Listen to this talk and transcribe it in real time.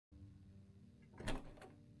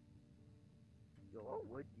What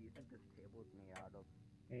wood do you think this table is made out of?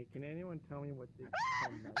 Hey, can anyone tell me what this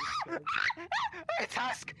knife does? It's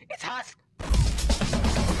husk! It's husk!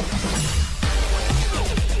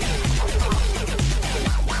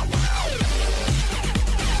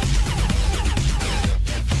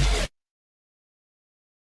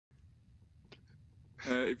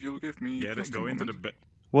 If you'll give me just go a into the moment. bed.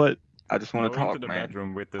 What? I just want Go to talk, into the man.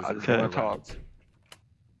 bedroom with this. I just Okay. want to talk.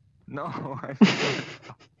 No,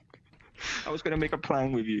 I was gonna make a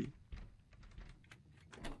plan with you.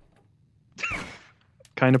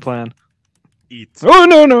 Kind of plan. Eat. Oh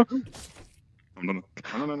no no! No.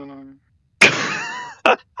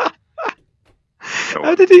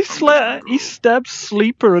 How did he stab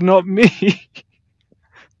Sleeper and not me?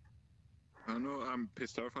 I know I'm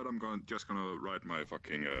pissed off that I'm just gonna write my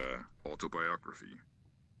fucking autobiography.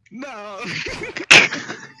 No.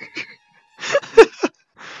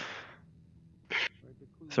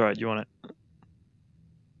 It's alright, you want it?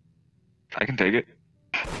 I can take it.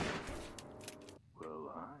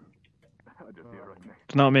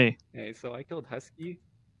 It's not me. Hey, so I killed Husky.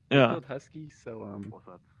 Yeah. So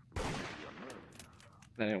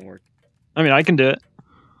that didn't work. I mean, I can do it.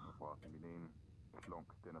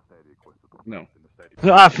 No.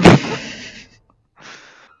 Ah,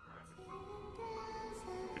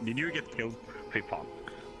 Did you get killed? Pop.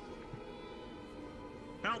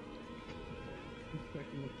 Help!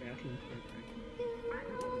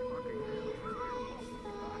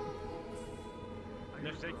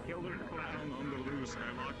 If they killed her clown on the loose,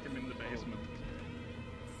 I locked him in the basement.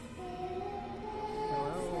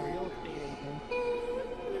 Hello, real estate agent.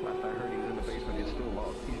 Last I heard he was in the basement, he's still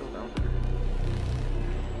lost. He's still down there.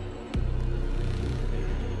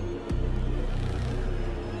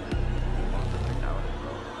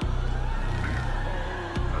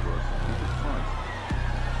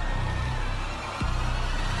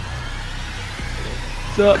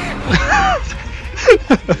 what's up?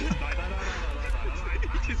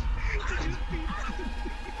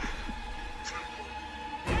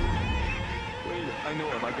 I know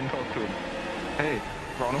him. I can talk to him. Hey,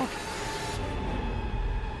 Ronald.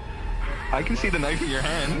 I can see the knife in your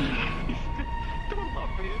hand. Don't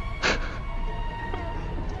laugh at it.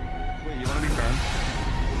 Wait, you wanna be friends?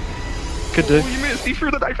 Could do. Oh, you missed. He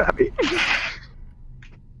threw the knife at me.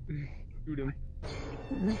 Shoot him.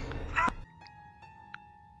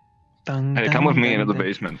 Dun, Hey, dun, come with me dun, into the dun.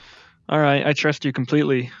 basement. Alright, I trust you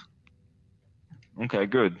completely. Okay,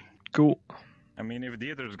 good. Cool. I mean, if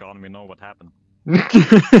Dieter's gone, we know what happened.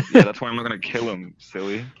 Yeah, that's why I'm not gonna kill him,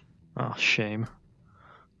 silly. Oh, shame.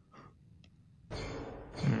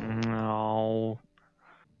 No.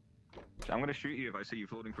 I'm gonna shoot you if I see you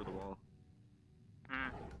floating through the wall.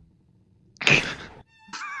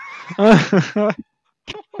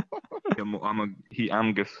 He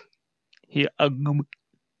amgus. He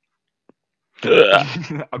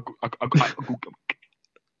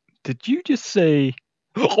Did you just say?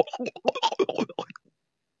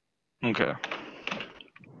 Okay.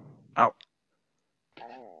 Ow.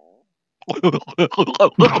 What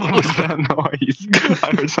was that noise?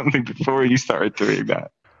 I heard something before you started doing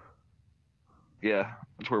that. Yeah,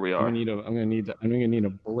 that's where we I'm are. gonna need a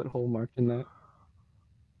bullet hole marked in that.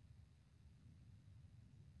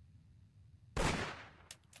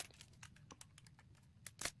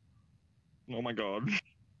 Oh my god.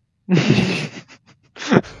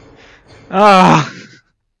 Ah.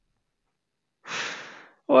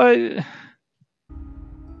 What?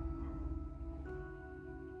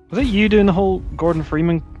 Was it you doing the whole Gordon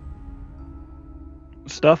Freeman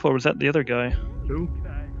stuff, or was that the other guy? Who?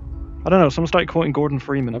 I don't know. Someone started quoting Gordon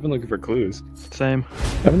Freeman. I've been looking for clues. Same.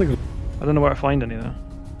 I've been looking. I don't know where to find any though.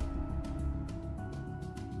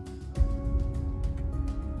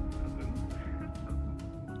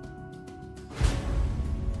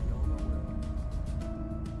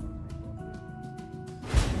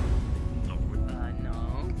 No.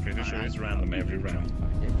 Pretty sure it's random every round.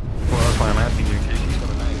 Well, that's why I'm asking you in case he's got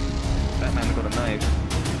a knife. That man's got a knife.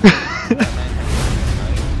 That man has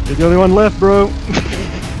a knife. You're the only one left, bro.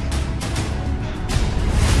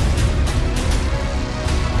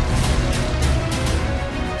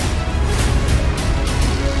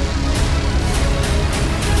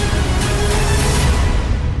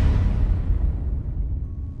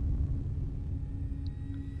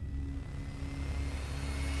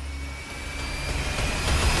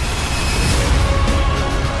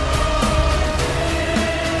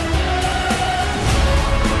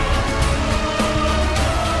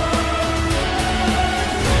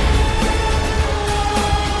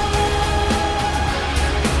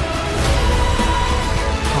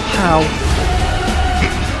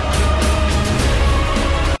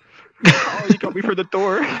 for the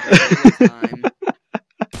door. Time.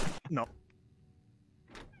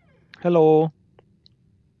 Hello.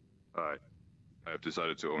 I have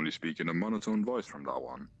decided to only speak in a monotone voice from that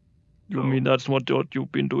one. You mean that's what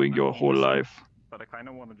you've been doing your whole life? But I kind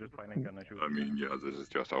of want to just find a gun and shoot. I mean, yeah, this is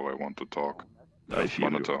just how I want to talk. I Just feel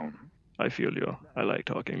you. monotone. I feel you. I like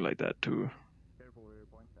talking like that too.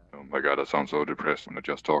 Oh my god, I sound so depressed when I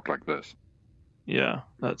just talk like this. Yeah,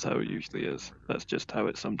 that's how it usually is. That's just how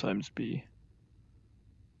it sometimes be.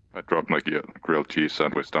 I dropped my grilled cheese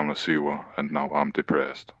sandwich down the sewer, and now I'm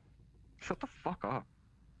depressed. Shut the fuck up.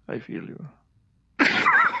 I feel you.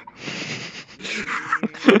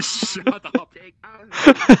 Shut up.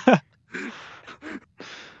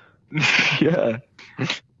 Yeah.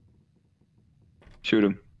 Shoot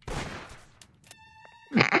him.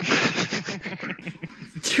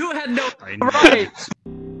 You had no I know. right.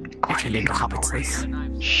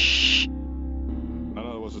 Shh. I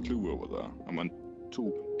know there was a clue over there. I meant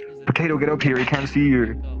two. Potato, get up here. He can't see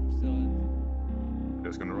you.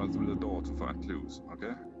 Just gonna run through the door to find clues,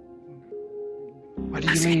 okay? Why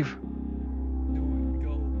did you leave?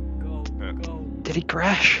 Go. Did he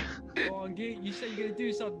crash? Go on, get. You said you're gonna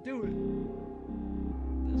do something. Do it.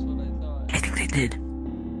 That's what I thought. I think they did.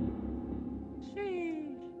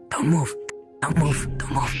 Sheesh. Don't move. Don't move.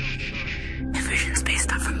 Don't move. My vision's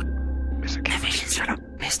based off of me. It's okay. My vision's Shut up.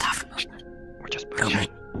 based off of me. We're just Don't move.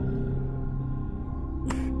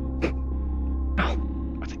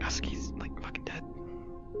 I think Husky's like fucking dead.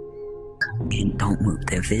 And don't move.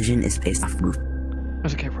 The vision is based off of move.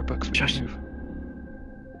 It's okay, we're books. We Shush. just move.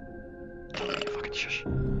 Fucking shush.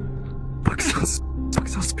 Buxos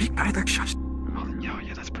speak either. Shush. Oh,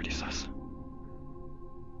 yeah, that's pretty sus.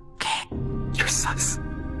 Okay. You're sus.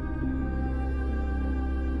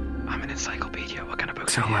 I'm an encyclopedia. What kind of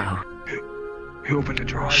books So are you? loud. Who opened the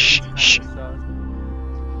drawer? Shh, shh.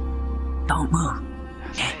 Don't move.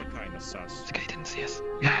 Kind of sus. It's okay, he didn't see us.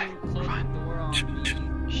 Yeah, we're Close fine. the door on me.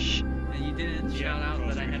 Shh. And you didn't shout out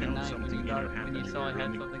because that I you had a held knife when something you in got your hand when you and saw I were had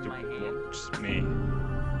running something in my hand. towards me.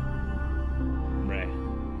 Bruh.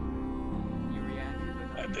 You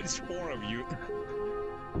reacted with There's four of you.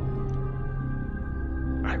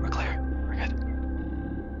 Alright, we're clear. We're good.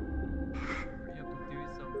 you have to do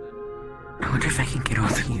something. I wonder if I can get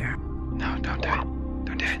over here. No, don't do it.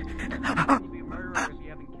 Don't do it. You'd be a murderer if you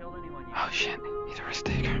haven't killed anyone yet. Oh shit, he's a risk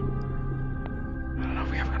taker. I don't know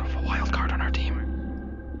if we ever got a wild card on our team.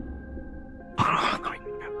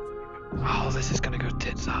 Oh, this is gonna go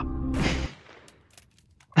tits up.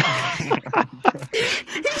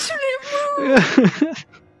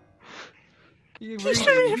 You read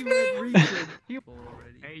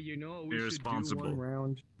Hey, you know we Irresponsible. should do one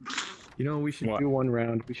round. You know we should What? do one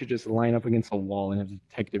round. We should just line up against a wall and have the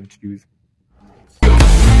detective choose.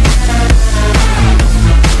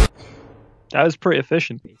 That was pretty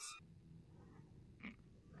efficient.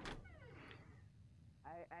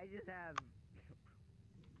 I just have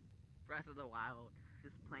Breath of the Wild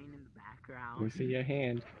just playing in the Let me background. see your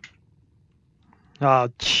hand. Oh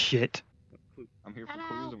shit. I'm here for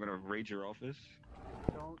clues. I'm gonna raid your office.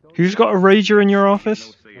 Who's got a rager in your office?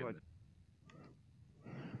 No say in it.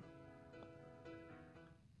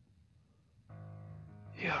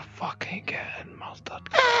 You're fucking getting melted.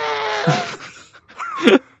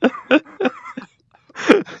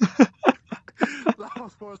 That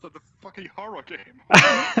was worse than the fucking horror game.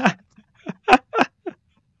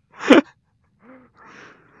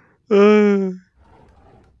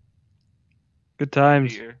 Good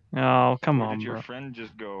times. Peter, Oh, come where on, did your bro. friend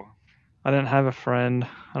just go? I didn't have a friend.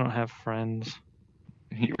 I don't have friends.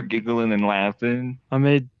 You were giggling and laughing. I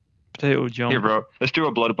made potato jump. Here, bro. Let's do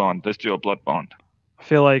a blood bond. Let's do a blood bond. I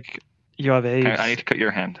feel like you have AIDS. I need to cut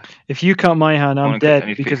your hand. If you cut my hand, I'm Wanna cut dead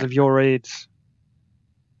any because feet? of your AIDS.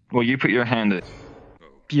 Well, you put your hand in.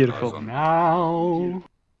 Beautiful. Now,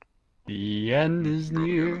 the end is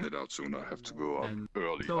Probably gonna near. head out soon. I have to go out And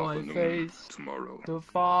early so I afternoon face tomorrow. the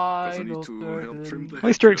Because I final need to help trim the curtain. At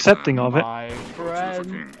least you're hedges accepting and of it. My go to the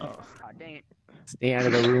friend. fucking- Oh, dang it. Stay out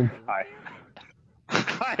of the room. Hi.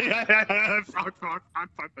 Fuck. Stay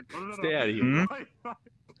out of here. Hmm?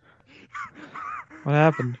 What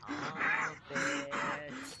happened?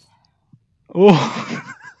 Oh,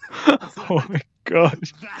 Oh, oh my god.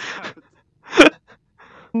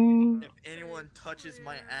 If anyone touches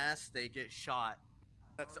my ass, they get shot.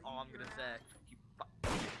 That's all I'm gonna say.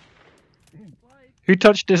 Who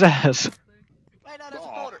touched his ass? Right now, that's a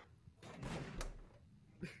folder.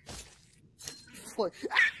 What?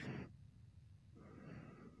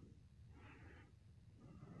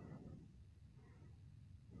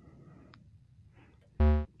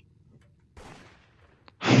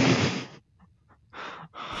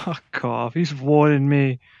 Fuck off, he's warning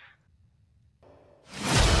me.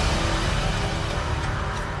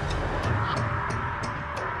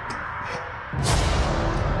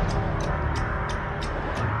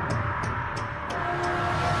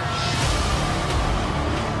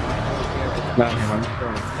 Not him, I'm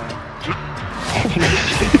throwing a stat.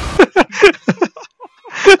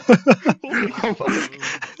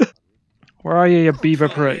 Where are you beaver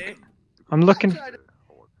prick? I'm looking.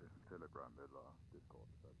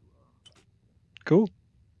 Cool.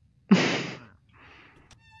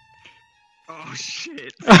 Oh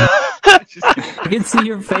shit. I can see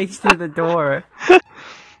your face through the door.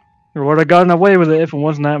 You would have gotten away with it if it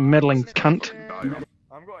wasn't that meddling cunt.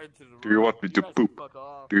 Do you want me to poop?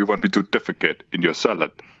 Do you want me to defecate in your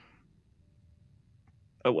salad?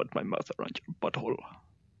 I want my mouth around your butthole.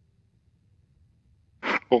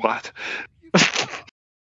 What?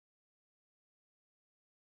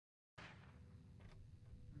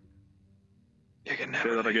 You can Say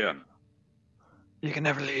never that leave. again. You can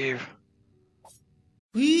never leave.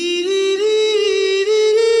 We